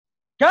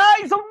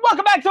Guys,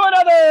 welcome back to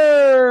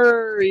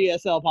another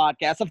ESL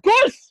podcast. Of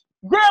course,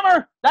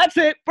 grammar. That's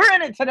it. We're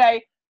in it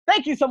today.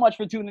 Thank you so much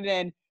for tuning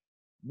in.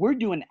 We're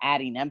doing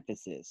adding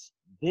emphasis.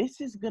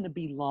 This is going to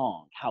be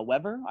long.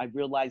 However, I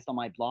realized on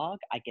my blog,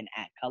 I can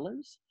add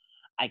colors.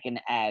 I can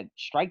add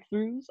strike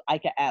throughs. I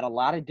can add a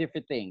lot of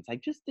different things. I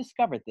just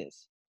discovered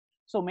this.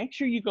 So make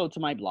sure you go to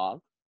my blog,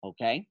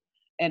 okay?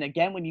 And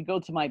again, when you go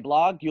to my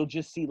blog, you'll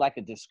just see like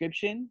a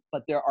description,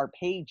 but there are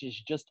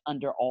pages just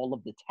under all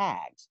of the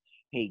tags.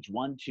 Page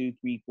 1, 2,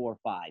 3, 4,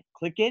 5.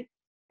 Click it,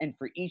 and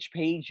for each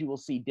page, you will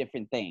see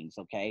different things,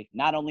 okay?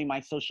 Not only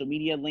my social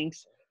media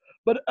links,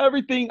 but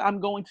everything I'm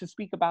going to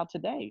speak about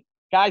today.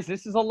 Guys,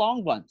 this is a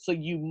long one, so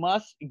you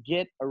must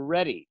get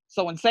ready.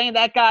 So in saying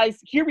that, guys,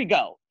 here we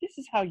go. This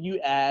is how you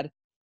add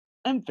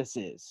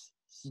emphasis.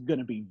 This is going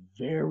to be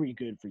very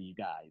good for you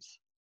guys.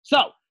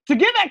 So to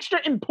give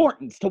extra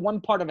importance to one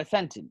part of a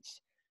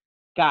sentence,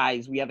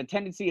 guys, we have a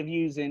tendency of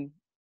using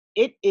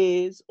it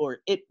is or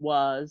it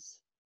was ...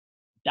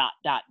 that,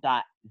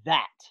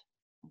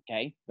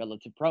 okay?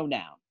 Relative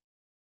pronoun.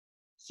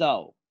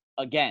 So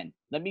again,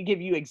 let me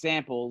give you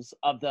examples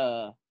of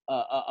the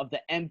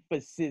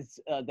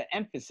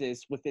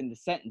emphasis within the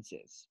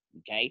sentences,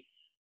 okay?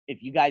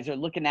 If you guys are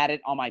looking at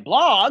it on my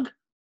blog,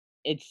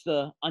 it's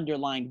the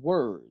underlined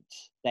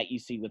words that you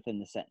see within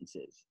the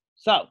sentences.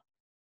 So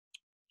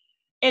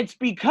it's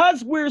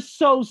because we're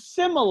so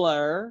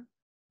similar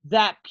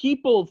that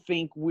people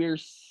think we're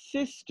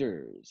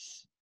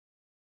sisters.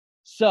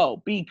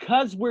 So,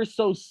 because we're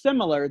so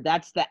similar,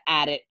 that's the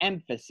added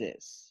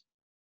emphasis.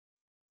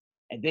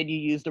 And then you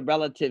use the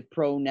relative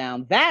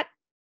pronoun that,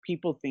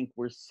 people think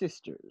we're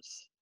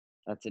sisters.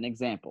 That's an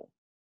example.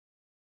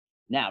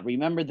 Now,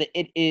 remember the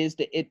it is,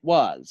 the it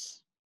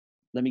was.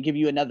 Let me give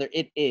you another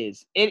it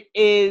is. It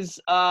is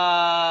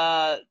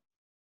the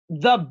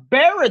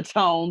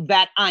baritone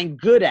that I'm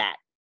good at,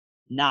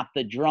 not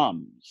the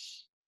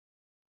drums.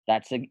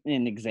 That's an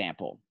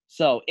example.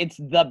 So, it's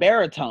the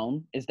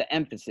baritone is the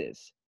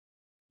emphasis.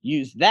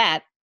 Use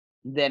that,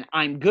 then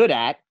I'm good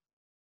at,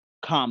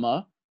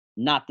 comma,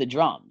 not the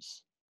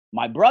drums.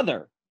 My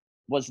brother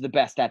was the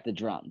best at the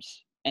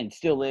drums and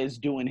still is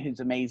doing his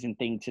amazing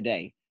thing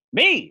today.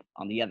 Me,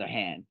 on the other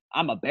hand,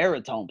 I'm a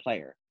baritone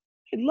player.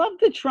 I love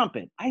the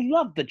trumpet.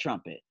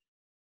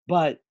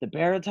 But the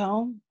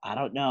baritone, I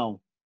don't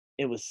know.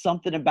 It was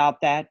something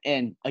about that.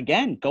 And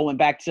again, going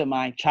back to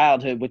my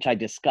childhood, which I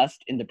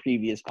discussed in the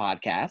previous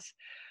podcast,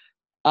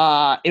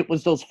 it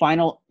was those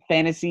Final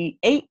Fantasy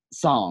VIII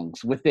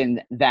songs within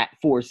that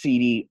 4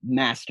 CD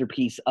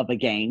masterpiece of a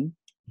game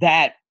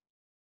that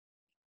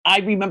I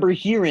remember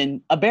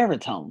hearing a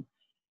baritone,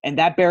 and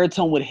that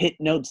baritone would hit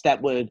notes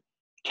that would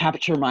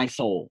capture my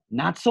soul.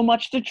 Not so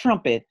much the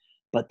trumpet,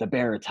 but the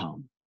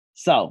baritone.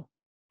 So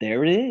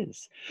there it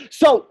is.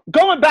 So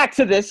going back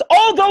to this,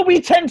 although we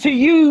tend to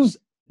use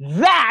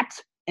that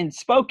in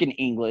spoken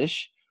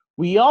English,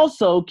 we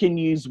also can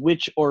use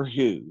which or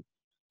who.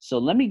 So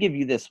let me give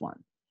you this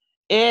one.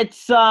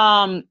 It's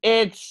the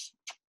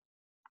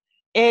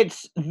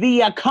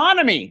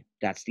economy.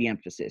 That's the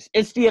emphasis.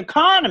 It's the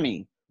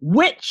economy,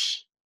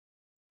 which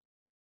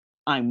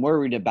I'm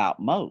worried about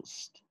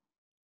most.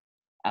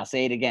 I'll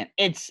say it again.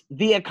 It's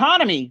the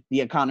economy.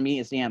 The economy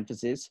is the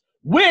emphasis,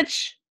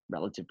 which,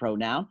 relative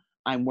pronoun,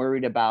 I'm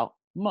worried about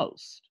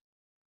most.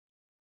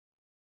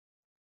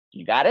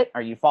 You got it?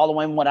 Are you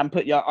following what I'm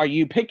putting? Are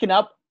you picking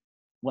up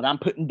what I'm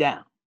putting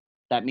down?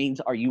 That means,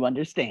 are you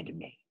understanding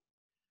me?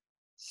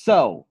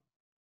 So,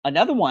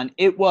 another one,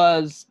 it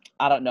was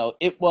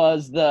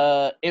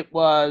the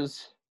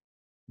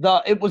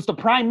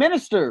prime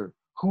minister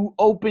who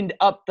opened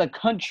up the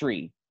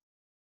country,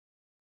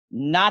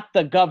 not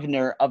the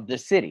governor of the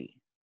city.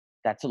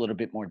 That's a little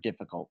bit more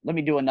difficult. Let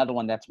me do another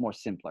one that's more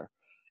simpler.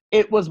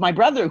 It was my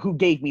brother who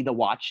gave me the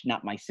watch,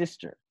 not my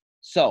sister.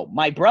 So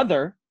my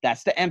brother,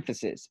 that's the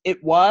emphasis.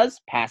 It was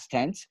past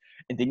tense,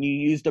 and then you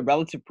use the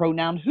relative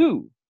pronoun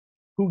who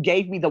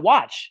gave me the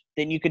watch.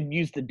 Then you could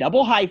use the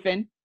double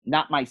hyphen,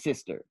 not my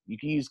sister. You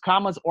can use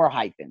commas or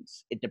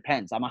hyphens. It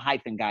depends. I'm a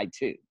hyphen guy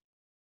too.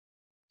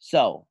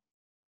 So,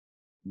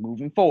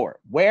 moving forward,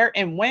 where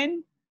and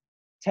when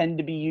tend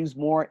to be used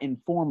more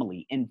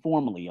informally,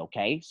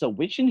 okay? So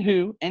which and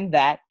who and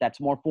that's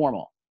more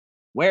formal.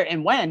 Where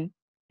and when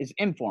is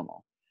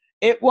informal.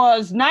 It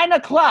was 9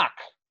 o'clock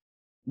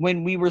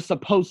when we were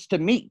supposed to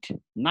meet.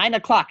 9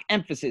 o'clock,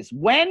 emphasis.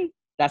 When?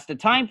 That's the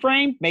time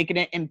frame, making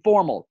it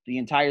informal, the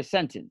entire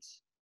sentence.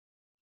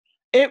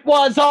 It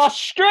was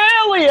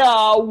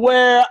Australia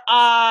where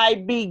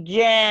I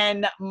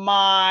began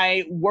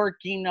my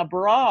working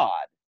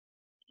abroad,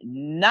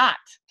 not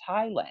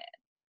Thailand.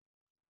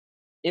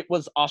 It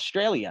was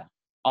Australia.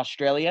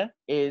 Australia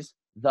is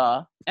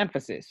the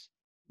emphasis.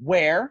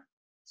 Where?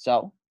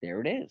 So there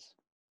it is.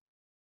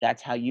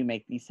 That's how you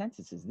make these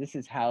sentences. This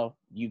is how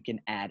you can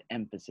add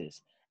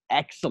emphasis.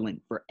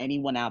 Excellent for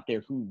anyone out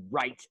there who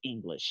writes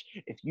English.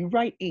 If you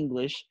write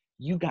English,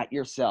 you got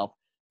yourself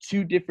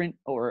two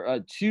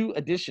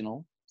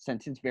additional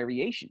sentence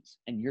variations,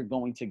 and you're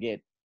going to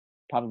get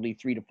probably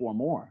 3 to 4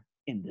 more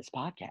in this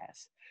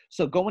podcast.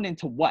 So going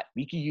into what?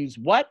 We can use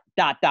what,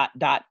 dot, dot,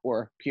 dot,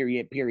 or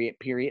period, period,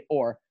 period,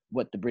 or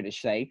what the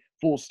British say,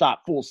 full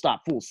stop, full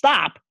stop, full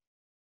stop,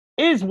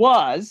 is,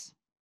 was,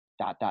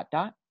 dot, dot,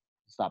 dot,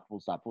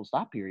 full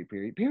stop, period,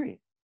 period, period.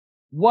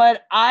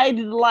 What I'd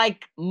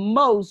like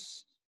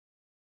most,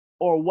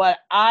 or what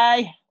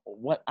I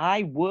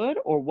would,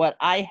 or what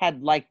I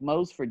had liked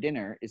most for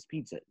dinner is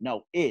pizza.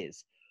 No,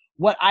 is.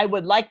 What I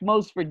would like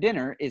most for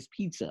dinner is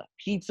pizza.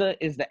 Pizza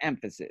is the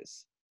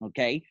emphasis,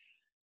 okay?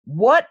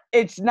 What?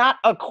 It's not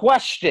a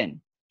question.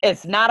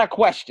 It's not a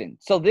question.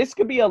 So this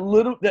could be a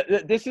little,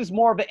 this is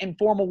more of an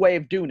informal way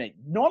of doing it.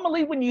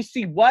 Normally when you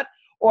see what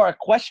or a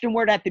question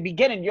word at the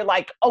beginning, you're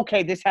like,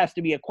 okay, this has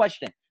to be a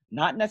question.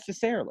 Not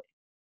necessarily.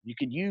 You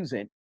could use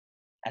it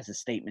as a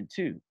statement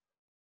too.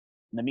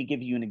 Let me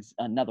give you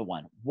another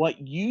one. What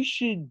you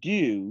should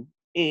do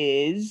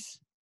is,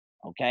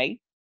 okay,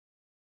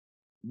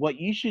 what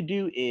you should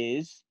do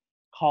is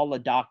call a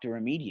doctor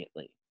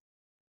immediately.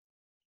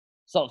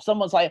 So if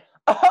someone's like,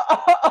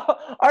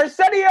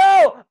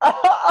 Arsenio,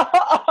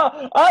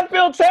 I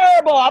feel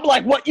terrible. I'm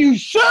like, what you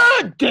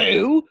should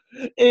do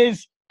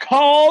is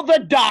call the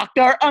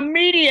doctor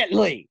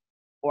immediately,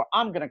 or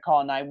I'm going to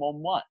call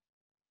 911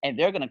 and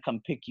they're going to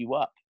come pick you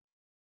up.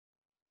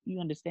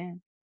 You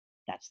understand?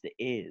 That's the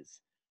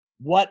is.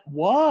 What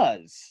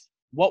was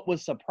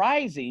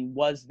surprising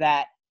was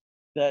that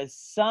the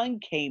sun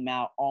came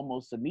out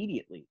almost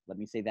immediately. Let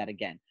me say that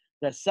again.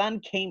 The sun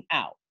came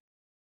out.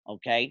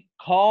 Okay,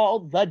 call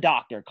the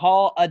doctor,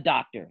 call a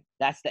doctor.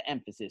 That's the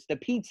emphasis. The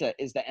pizza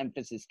is the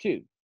emphasis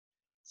too.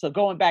 So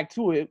going back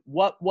to it,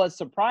 what was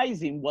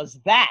surprising was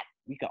that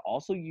we could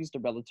also use the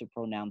relative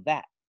pronoun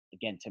that,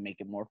 again, to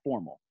make it more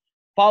formal,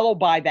 followed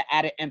by the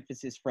added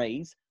emphasis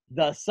phrase,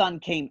 the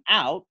sun came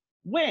out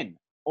when,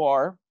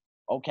 or,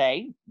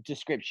 okay,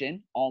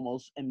 description,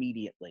 almost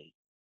immediately.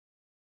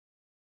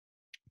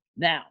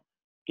 Now,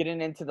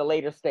 getting into the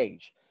later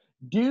stage.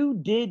 Do,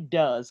 did,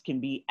 does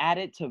can be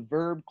added to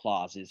verb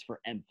clauses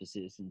for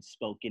emphasis in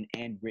spoken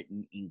and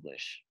written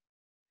English.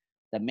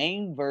 The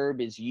main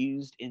verb is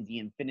used in the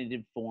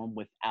infinitive form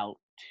without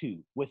to,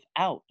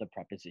 without the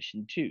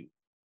preposition to.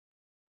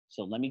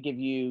 So let me give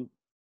you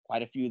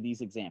quite a few of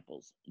these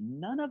examples.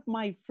 None of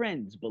my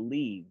friends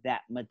believe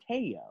that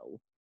Mateo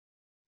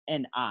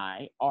and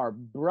I are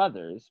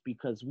brothers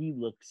because we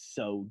look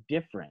so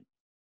different.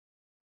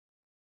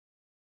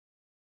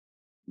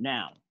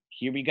 Now,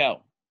 here we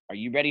go. Are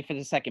you ready for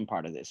the second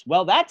part of this?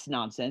 Well, that's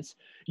nonsense.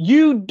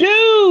 You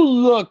do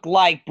look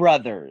like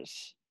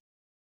brothers.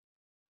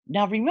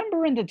 Now,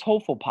 remember in the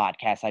TOEFL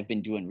podcast I've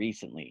been doing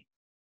recently,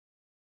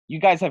 you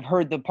guys have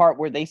heard the part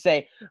where they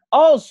say,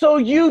 oh, so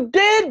you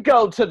did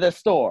go to the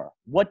store.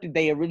 What did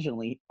they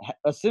originally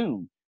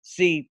assume?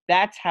 See,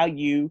 that's how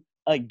you,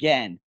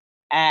 again,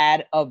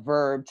 add a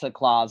verb to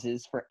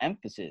clauses for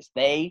emphasis.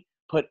 They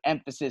put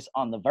emphasis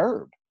on the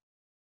verb.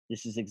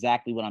 This is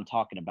exactly what I'm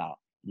talking about.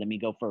 Let me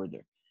go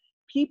further.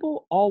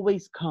 People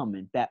always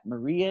comment that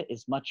Maria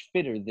is much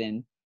fitter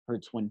than her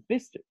twin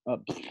sister.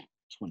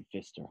 Twin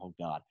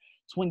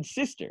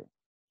sister.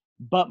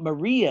 But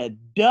Maria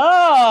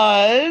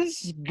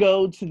does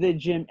go to the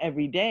gym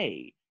every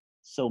day.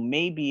 So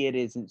maybe it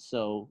isn't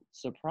so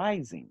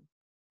surprising.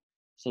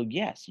 So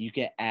yes, you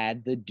can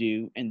add the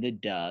do and the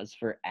does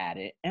for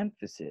added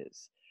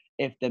emphasis.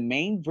 If the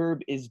main verb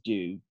is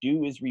do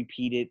is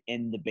repeated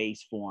in the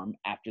base form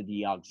after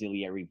the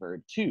auxiliary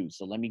verb to.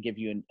 So let me give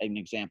you an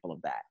example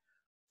of that.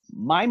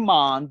 My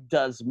mom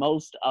does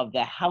most of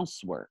the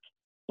housework,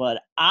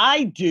 but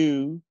I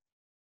do.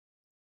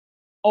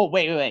 Oh,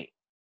 wait.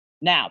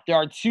 Now, there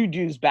are two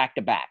do's back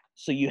to back.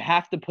 So you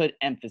have to put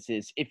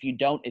emphasis. If you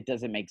don't, it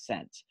doesn't make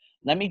sense.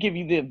 Let me give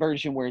you the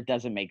version where it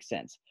doesn't make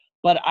sense.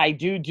 But I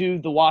do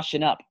the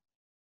washing up.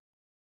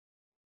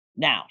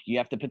 Now, you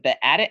have to put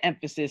the added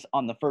emphasis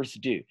on the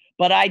first do.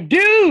 But I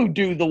do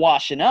the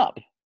washing up.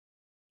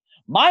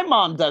 My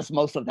mom does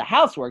most of the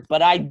housework,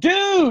 but I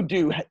do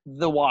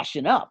the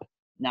washing up.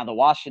 Now, the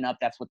washing up,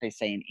 that's what they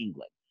say in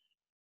England.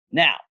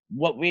 Now,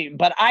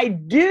 but I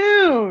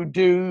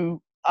do,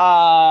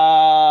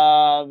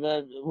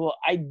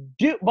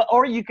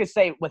 or you could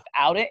say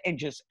without it and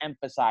just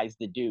emphasize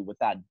the do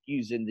without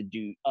using the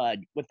do,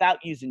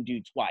 without using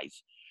do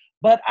twice.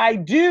 But I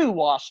do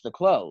wash the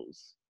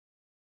clothes.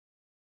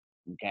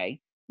 Okay.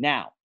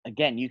 Now,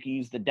 again, you can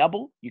use the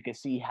double. You can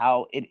see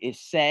how it is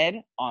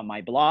said on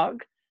my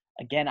blog.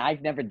 Again,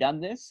 I've never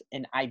done this,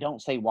 and I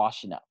don't say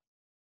washing up.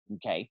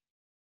 Okay.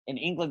 In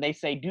England, they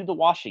say do the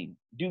washing,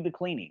 do the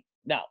cleaning.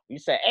 No, you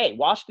say, hey,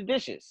 wash the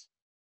dishes.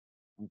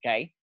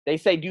 Okay. They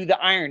say do the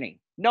ironing.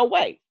 No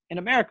way. In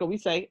America, we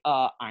say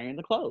iron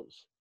the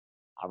clothes.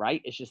 All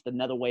right. It's just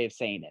another way of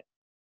saying it.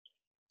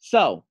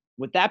 So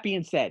with that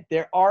being said,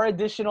 there are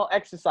additional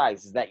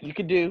exercises that you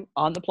can do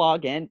on the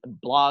blog and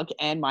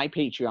my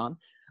Patreon.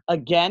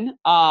 Again,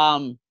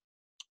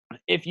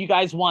 if you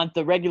guys want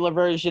the regular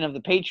version of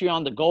the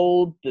Patreon, the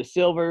gold, the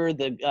silver,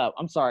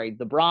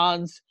 the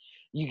bronze,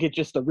 you get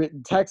just the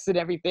written text and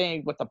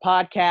everything. With the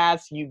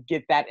podcast, you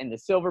get that in the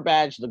silver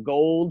badge. The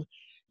gold,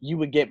 you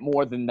would get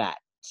more than that.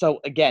 So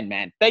again,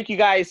 man, thank you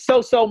guys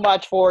so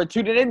much for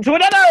tuning in to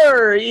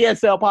another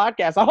ESL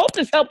podcast. I hope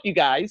this helped you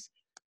guys.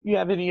 If you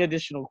have any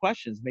additional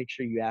questions, make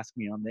sure you ask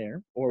me on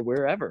there or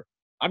wherever.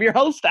 I'm your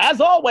host,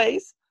 as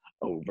always,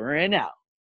 over and out.